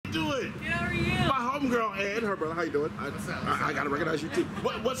girl and her brother. How you doing? I gotta recognize you too.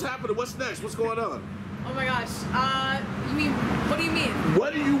 What's happening? What's next? What's going on? Oh my gosh. You mean, what do you mean?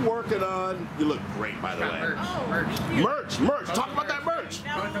 What are you working on? You look great, by the way. Merch. Oh, Merch. Talk about that merch.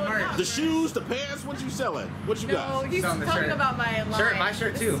 No. The shoes, the pants. What you selling? What you got? No, he's talking about my line. Shirt, my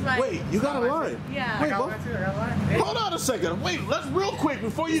shirt too. Wait, you got a line? Yeah. Wait, I got a line. hold on a second. Wait, let's real quick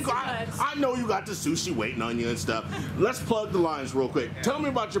before you go. I know you got the sushi waiting on you and stuff. Let's plug the lines real quick. Tell me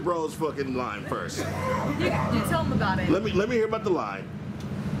about your bro's fucking line first. You tell him about it. Let me hear about the line.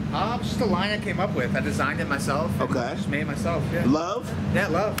 It's just a line I came up with. I designed it myself. Okay. Just made it myself. Yeah. Love? Yeah,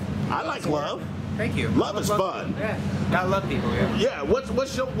 love. I like love. Thank you. Love is fun. Yeah. Gotta love people. Yeah. Yeah.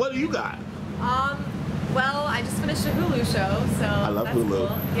 What do you got? Well, I just finished a Hulu show, so I love that's Hulu.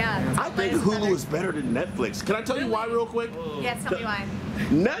 Cool. Yeah. I think Hulu is better than Netflix. Can I tell you why real quick? Yes, tell me why.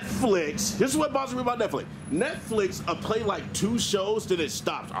 Netflix, this is what bothers me about Netflix. Netflix play like 2 shows, then it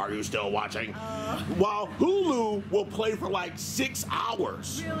stops. Are you still watching? While Hulu will play for like 6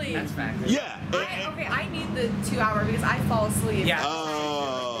 hours. Really? That's fact. Yeah. Okay, I need the 2 hour because I fall asleep. Yeah.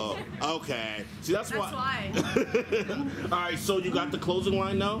 Oh, okay. See, that's why. All right, so you got the clothing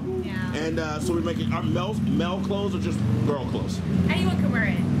line now? Yeah. And so we make it, are male clothes or just girl clothes? Anyone can wear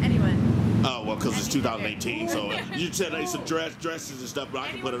it. Anyone. Oh, well, because it's 2018, so you said they should dresses and stuff, but I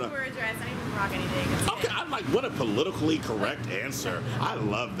can put it Anyone up. can wear a dress. Anyone can rock anything. It's Okay, I'm like, what a politically correct answer. I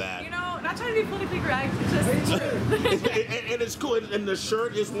love that. You know, not trying to be politically correct, it's just the truth. and it's cool. And the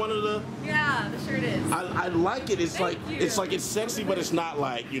shirt is one of the. Yeah, the shirt is. I like it. It's Thank like you. it's sexy, but it's not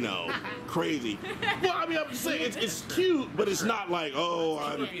like crazy. Well, I mean, I'm saying it's cute, but it's not like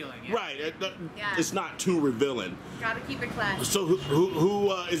I'm revealing, yeah. right. Yeah. It's not too revealing. Gotta keep it classy. So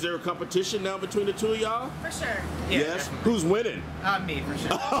who is there a competition now between the two of y'all? For sure. Yeah, Yes. definitely. Who's winning? Me for sure.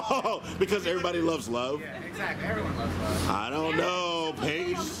 Oh, because everybody loves love. Yeah, exactly. Everyone loves love. I don't know,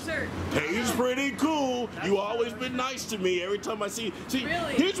 Paige. Shirt. Paige's pretty cool. You always been nice to me every time I see you. See,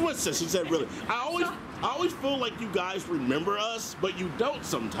 Really? here's what she said. Really, I always feel like you guys remember us, but you don't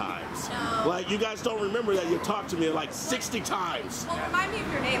sometimes. No. Like you guys don't remember that you talked to me like 60 times. Well, remind me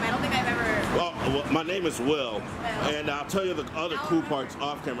of your name. I don't think I've ever. Well, my name is Will, and I'll tell you the other cool parts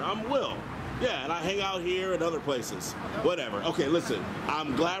off camera. I'm Will. Yeah, and I hang out here and other places. Whatever. Okay, listen.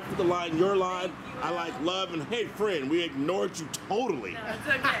 I'm glad for the line. Your line. I like love. And hey, friend, we ignored you totally. No, it's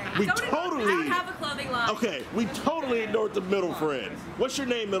okay. We Somebody- totally- I don't have a clothing line. Okay, we totally ignored the middle friend. What's your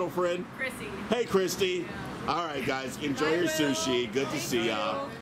name, middle friend? Chrissy. Hey, Christy. All right, guys, enjoy your sushi. Good to see y'all.